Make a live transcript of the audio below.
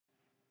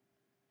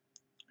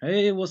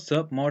Hey, what's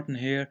up? Martin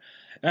here,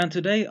 and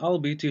today I'll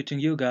be teaching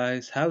you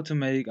guys how to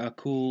make a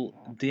cool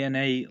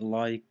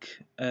DNA-like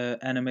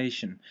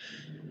animation.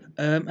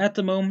 At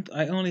the moment,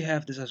 I only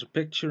have this as a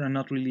picture and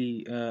not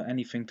really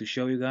anything to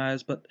show you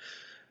guys, but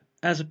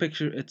as a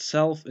picture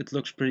itself, it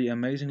looks pretty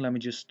amazing. Let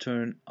me just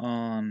turn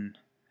on.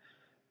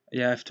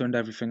 Yeah, I've turned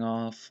everything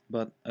off,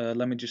 but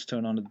let me just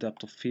turn on the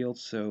depth of field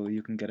so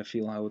you can get a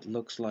feel how it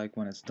looks like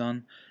when it's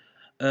done.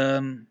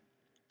 Um,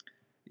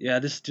 Yeah,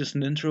 this is just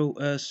an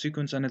intro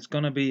sequence, and it's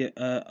gonna be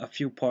a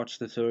few parts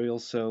tutorial,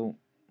 so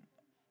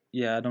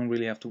yeah, I don't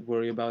really have to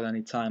worry about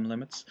any time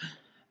limits.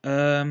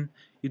 Um,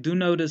 you do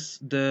notice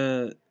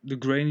the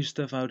grainy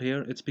stuff out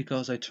here. It's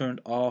because I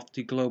turned off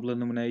the global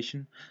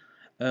illumination.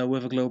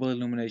 With a global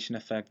illumination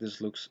effect,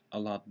 this looks a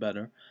lot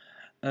better.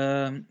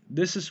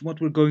 This is what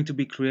we're going to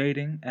be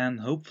creating and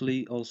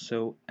hopefully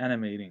also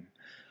animating.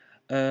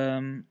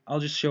 I'll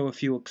just show a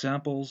few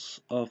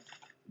examples of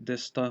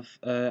this stuff.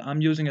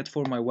 I'm using it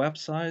for my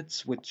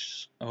websites,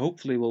 which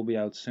hopefully will be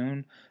out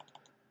soon.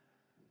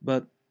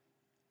 But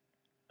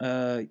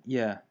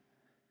yeah,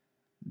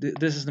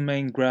 this is the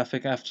main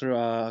graphic after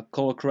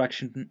color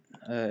correction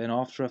in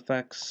After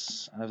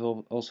Effects. I've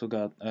also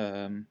got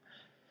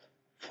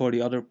for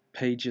the other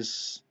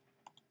pages,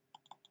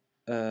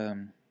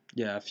 um,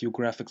 yeah, a few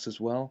graphics as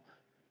well.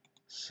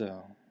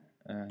 So,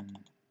 um,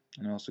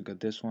 and I also got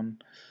this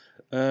one.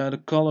 The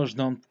colors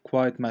don't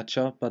quite match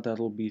up, but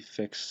that'll be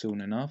fixed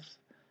soon enough.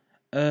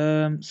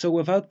 So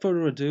without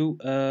further ado,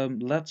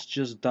 let's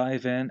just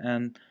dive in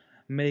and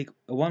make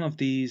one of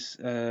these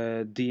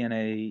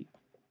DNA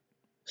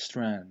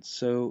strands.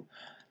 So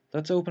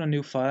let's open a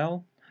new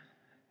file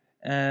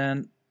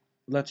and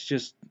let's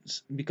just,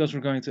 because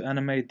we're going to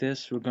animate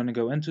this, we're going to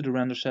go into the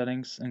render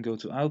settings and go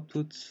to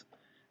output,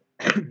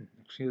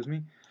 excuse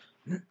me,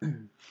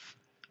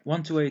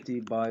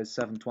 1280 by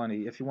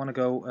 720. If you want to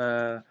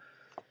go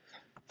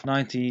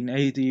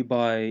 1980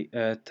 by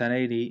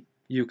 1080,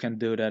 you can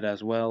do that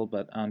as well,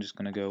 but I'm just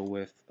going to go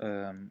with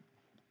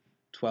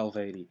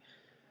 1280.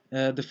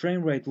 The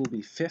frame rate will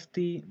be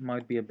 50,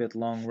 might be a bit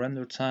long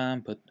render time,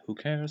 but who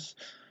cares?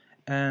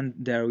 And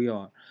there we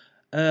are.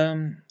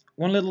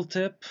 One little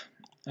tip,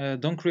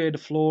 don't create a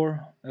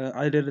floor.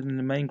 I did it in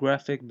the main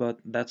graphic, but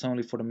that's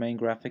only for the main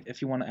graphic.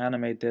 If you want to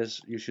animate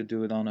this, you should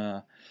do it on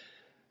a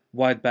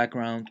white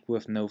background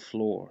with no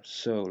floor.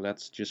 So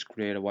let's just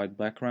create a white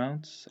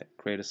background,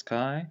 create a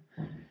sky,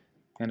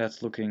 and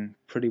that's looking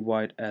pretty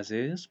white as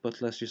is,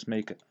 but let's just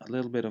make a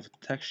little bit of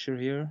texture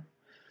here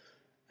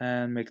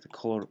and make the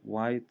color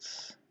white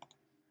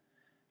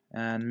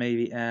and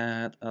maybe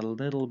add a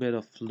little bit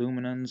of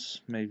luminance,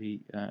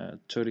 maybe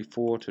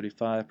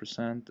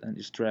 34-35%, and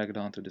just drag it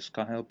onto the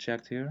sky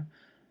object here.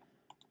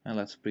 And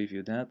let's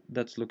preview that.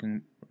 That's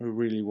looking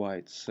really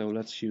white, so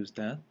let's use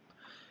that.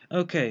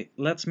 Okay,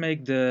 let's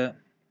make the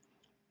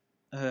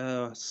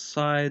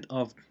side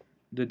of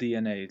the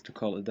DNA, to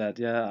call it that.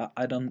 Yeah,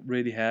 I don't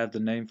really have the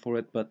name for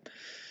it, but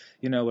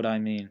you know what I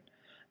mean.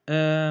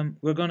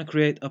 We're going to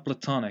create a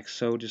platonic,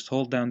 so just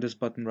hold down this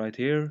button right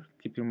here,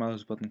 keep your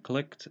mouse button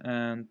clicked,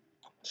 and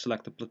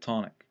select the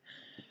platonic.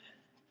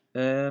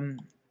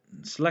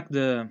 Select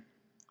the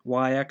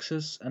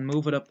y-axis and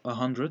move it up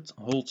 100.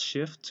 Hold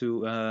shift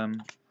to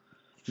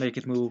make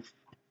it move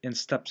in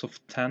steps of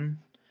 10.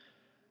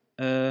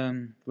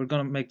 We're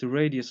gonna make the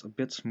radius a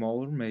bit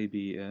smaller,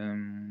 maybe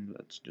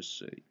let's just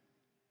say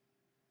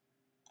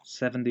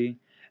 70,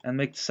 and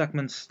make the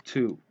segments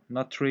 2,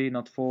 not 3,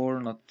 not 4,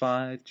 not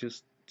 5,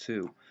 just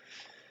 2.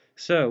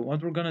 So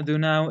what we're gonna do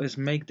now is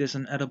make this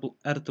an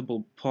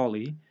editable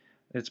poly.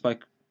 It's by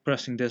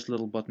pressing this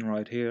little button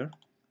right here.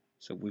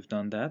 So we've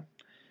done that.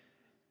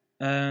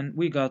 And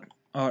we got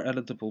our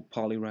editable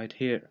poly right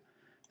here.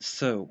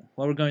 So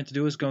what we're going to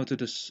do is go to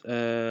this,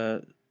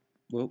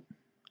 well,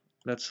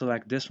 let's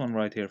select this one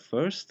right here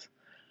first,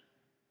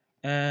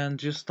 and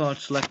just start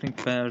selecting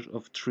pairs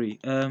of 3.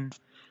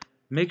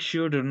 Make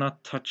sure they're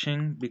not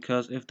touching,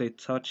 because if they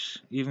touch,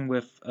 even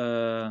with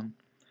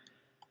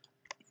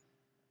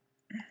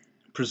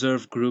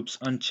preserve groups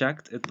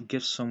unchecked, it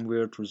gives some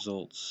weird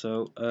results.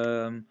 So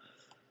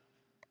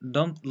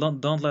don't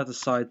let the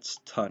sides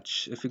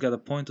touch. If you get a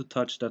point to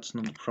touch, that's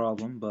not a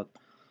problem, but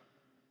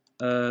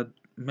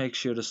make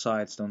sure the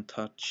sides don't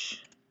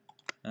touch.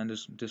 And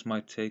this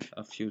might take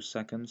a few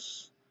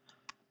seconds,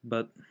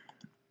 but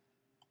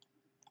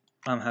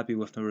I'm happy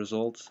with the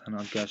results, and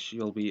I guess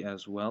you'll be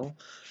as well.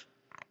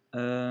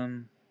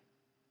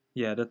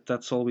 Yeah,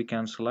 that's all we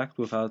can select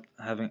without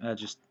having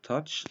edges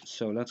touch.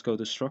 So let's go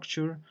to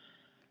structure,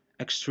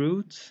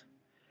 extrude,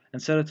 and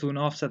set it to an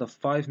offset of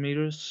 5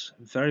 meters,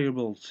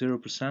 variable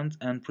 0%,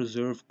 and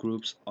preserve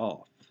groups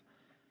off.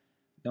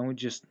 Then we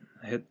just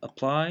hit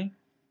apply,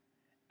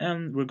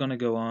 and we're gonna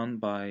go on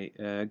by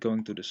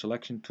going to the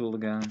selection tool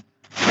again,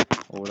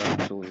 or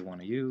whatever tool you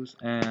want to use,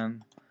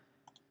 and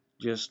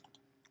just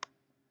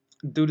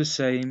do the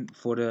same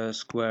for the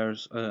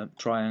squares,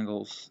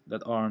 triangles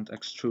that aren't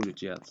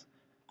extruded yet.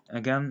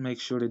 Again,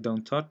 make sure they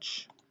don't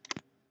touch.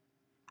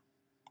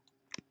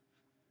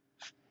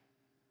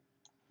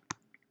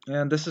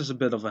 And this is a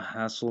bit of a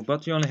hassle,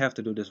 but you only have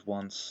to do this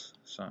once,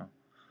 so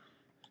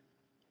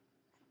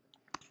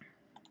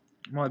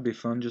might be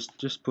fun.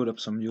 Just put up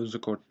some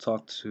music or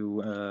talk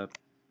to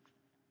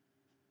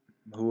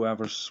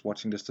whoever's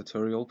watching this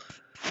tutorial.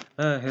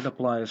 Hit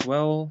apply as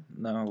well.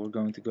 Now we're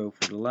going to go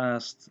for the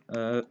last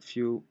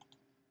few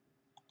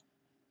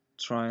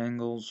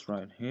triangles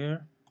right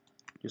here.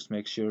 Just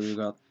make sure you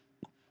got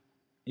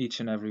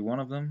each and every one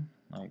of them.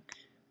 Like,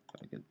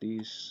 I get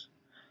these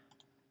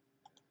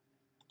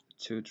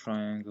two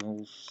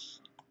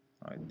triangles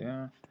right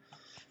there.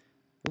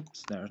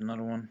 Oops, there's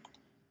another one.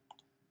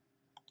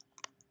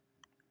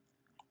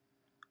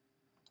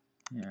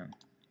 Yeah,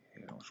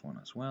 here's one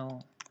as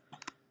well.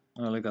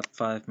 I only got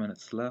 5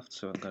 minutes left,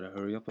 so I gotta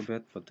hurry up a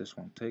bit, but this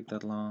won't take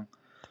that long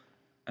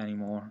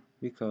anymore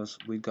because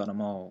we got them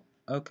all.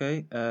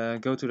 Okay,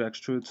 go to the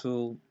extrude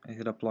tool,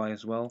 hit apply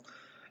as well.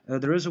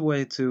 There is a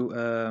way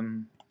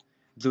to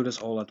do this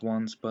all at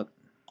once, but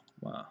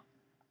well,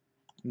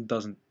 it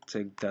doesn't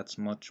take that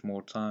much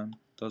more time,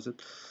 does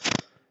it?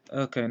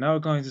 Okay, now we're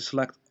going to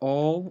select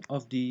all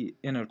of the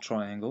inner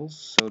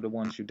triangles, so the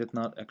ones you did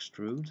not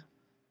extrude.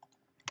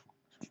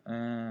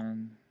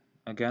 And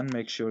again,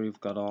 make sure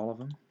you've got all of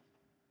them,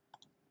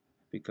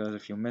 because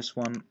if you miss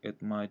one,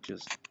 it might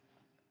just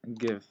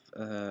give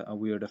a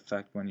weird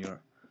effect when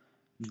you're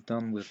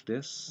done with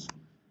this.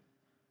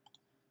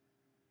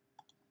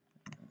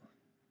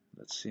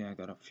 Let's see, I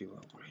got a few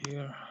over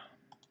here.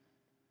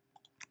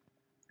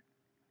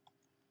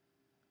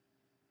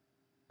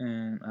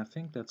 And I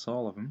think that's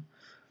all of them.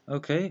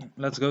 Okay,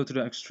 let's go to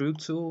the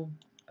extrude tool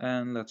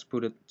and let's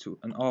put it to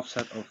an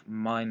offset of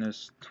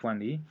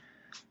 -20.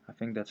 I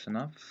think that's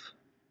enough.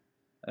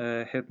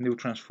 Hit new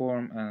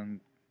transform and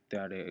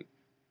there they,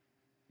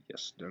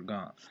 yes, they're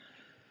gone.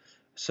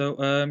 So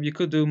you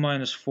could do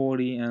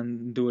 -40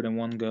 and do it in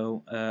one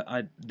go.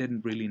 I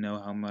didn't really know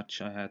how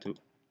much I had to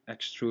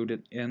extrude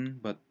it in,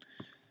 but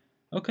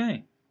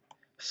okay.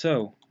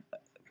 So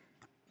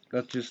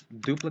let's just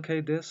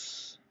duplicate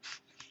this.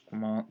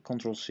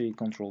 Control C,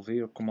 Control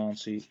V, or Command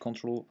C,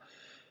 Control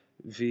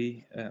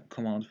V,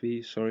 Command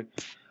V, sorry,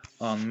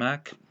 on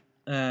Mac,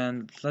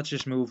 and let's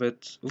just move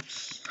it.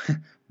 Oops,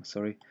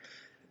 sorry.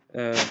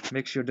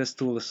 Make sure this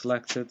tool is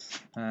selected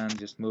and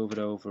just move it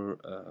over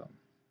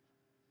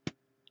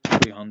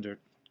 300.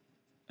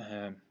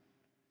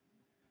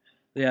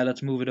 Yeah,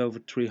 let's move it over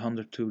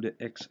 300 to the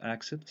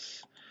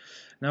x-axis.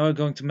 Now we're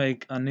going to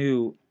make a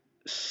new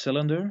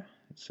cylinder.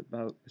 It's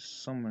about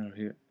somewhere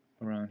here,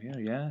 around here.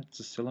 Yeah, it's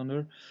a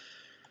cylinder.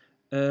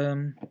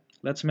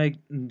 Let's make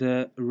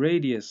the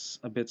radius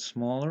a bit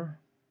smaller.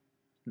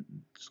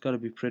 It's got to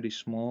be pretty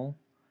small,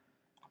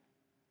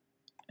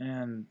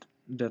 and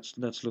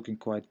that's looking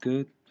quite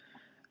good.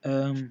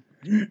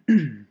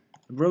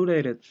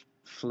 Rotate it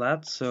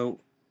flat,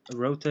 so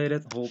rotate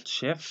it, hold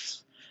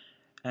shift,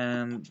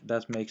 and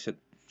that makes it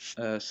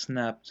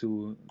snap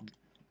to,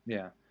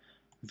 yeah,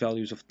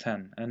 values of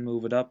 10, and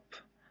move it up,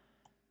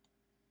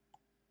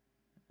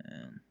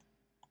 and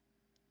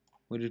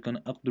we're just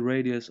gonna up the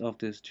radius of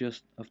this,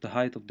 just of the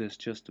height of this,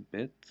 just a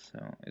bit,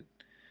 so it's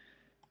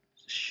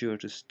sure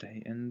to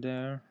stay in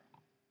there.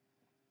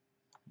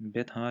 A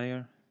bit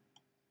higher.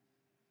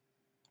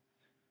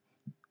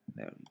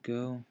 There we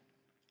go.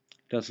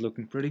 That's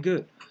looking pretty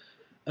good.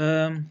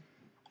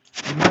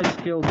 You might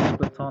scale these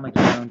platonics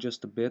down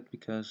just a bit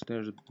because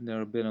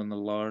they're a bit on the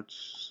large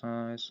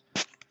size,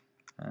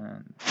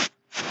 and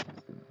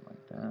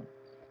like that.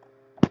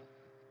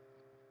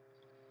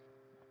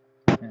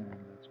 And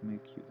let's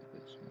make you a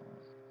bit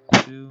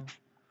smaller too.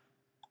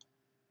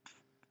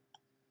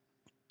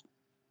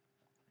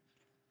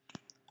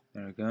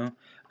 There we go.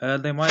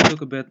 They might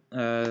look a bit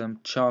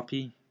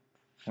choppy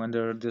when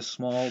they're this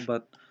small,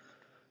 but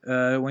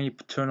when you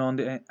turn on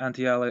the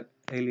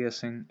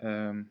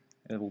anti-aliasing,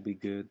 it will be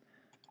good.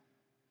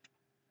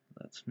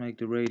 Let's make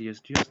the radius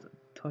just a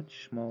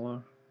touch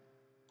smaller.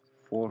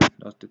 4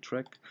 does the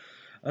trick.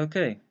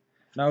 Okay,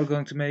 now we're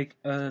going to make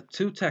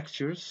 2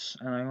 textures,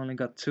 and I only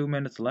got 2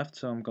 minutes left,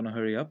 so I'm gonna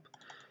hurry up.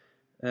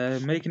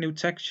 Make a new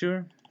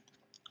texture.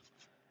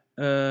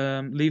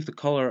 Leave the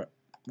color,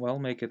 well,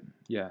 make it,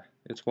 yeah,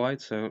 it's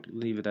white, so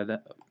leave it at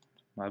that.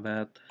 My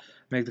bad.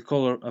 Make the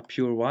color a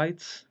pure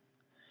white.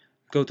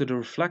 Go to the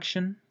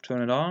reflection,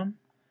 turn it on.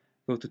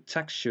 Go to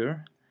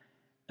texture,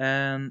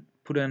 and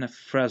put in a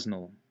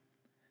Fresnel.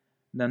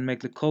 Then make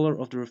the color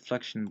of the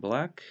reflection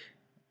black,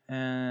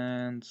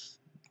 and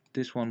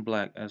this one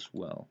black as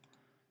well.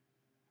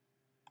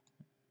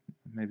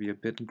 Maybe a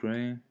bit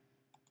gray.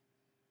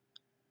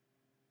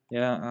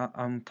 Yeah,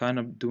 I'm kind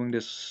of doing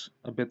this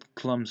a bit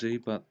clumsy,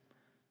 but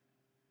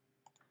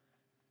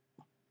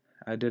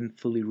I didn't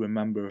fully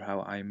remember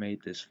how I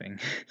made this thing.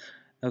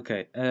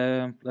 Okay,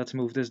 let's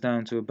move this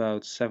down to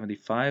about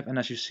 75, and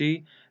as you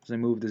see, as I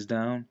move this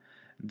down,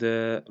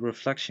 the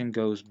reflection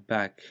goes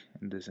back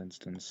in this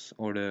instance,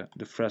 or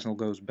the Fresnel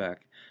goes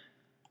back.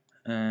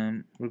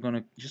 We're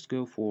gonna just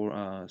go for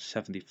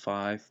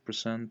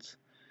 75%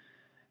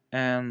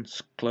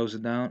 and close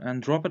it down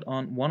and drop it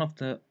on one of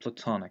the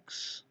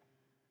platonics.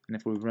 And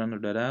if we render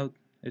that out,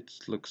 it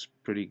looks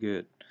pretty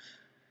good.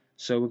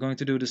 So we're going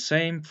to do the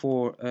same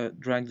for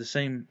drag the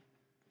same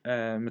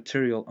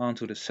material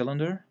onto the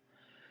cylinder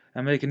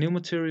and make a new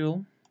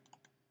material,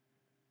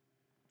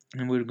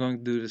 and we're going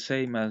to do the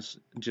same as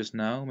just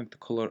now. Make the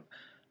color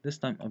this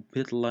time a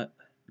bit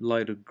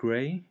lighter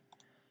gray.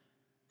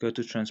 Go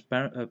to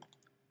transparent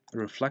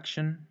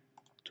reflection,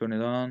 turn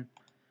it on,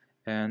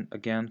 and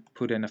again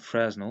put in a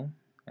Fresnel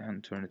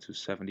and turn it to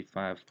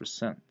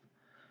 75%.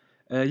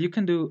 You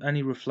can do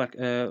any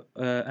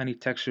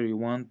texture you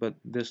want, but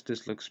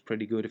this looks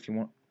pretty good if you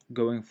want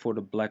going for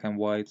the black and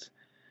white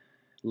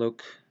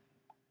look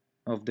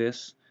of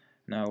this.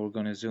 Now we're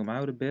going to zoom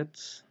out a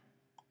bit,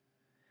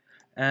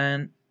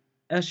 and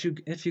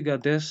if you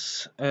got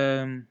this,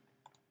 that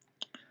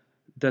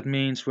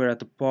means we're at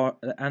the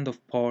end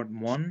of part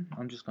 1.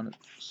 I'm just gonna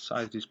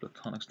size these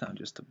platonics down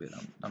just a bit.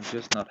 I'm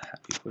just not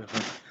happy with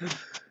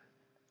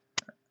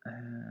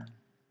them.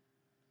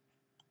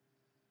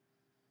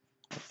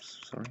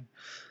 Oops, sorry.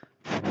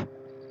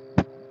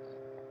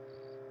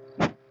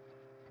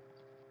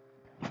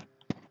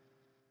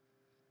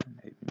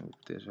 Maybe move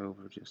this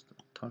over just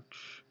a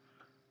touch.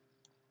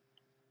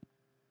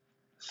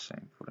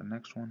 Same for the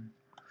next one.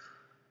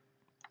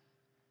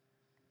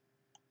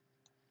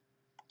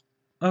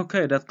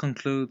 Okay, that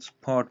concludes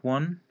part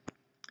 1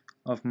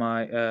 of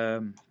my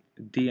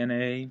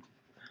DNA.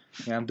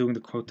 Yeah, I'm doing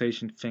the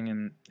quotation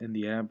thing in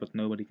the air, but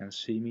nobody can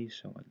see me,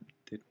 so I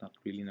did not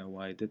really know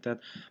why I did that.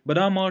 But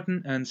I'm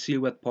Martin, and see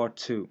you at part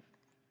 2.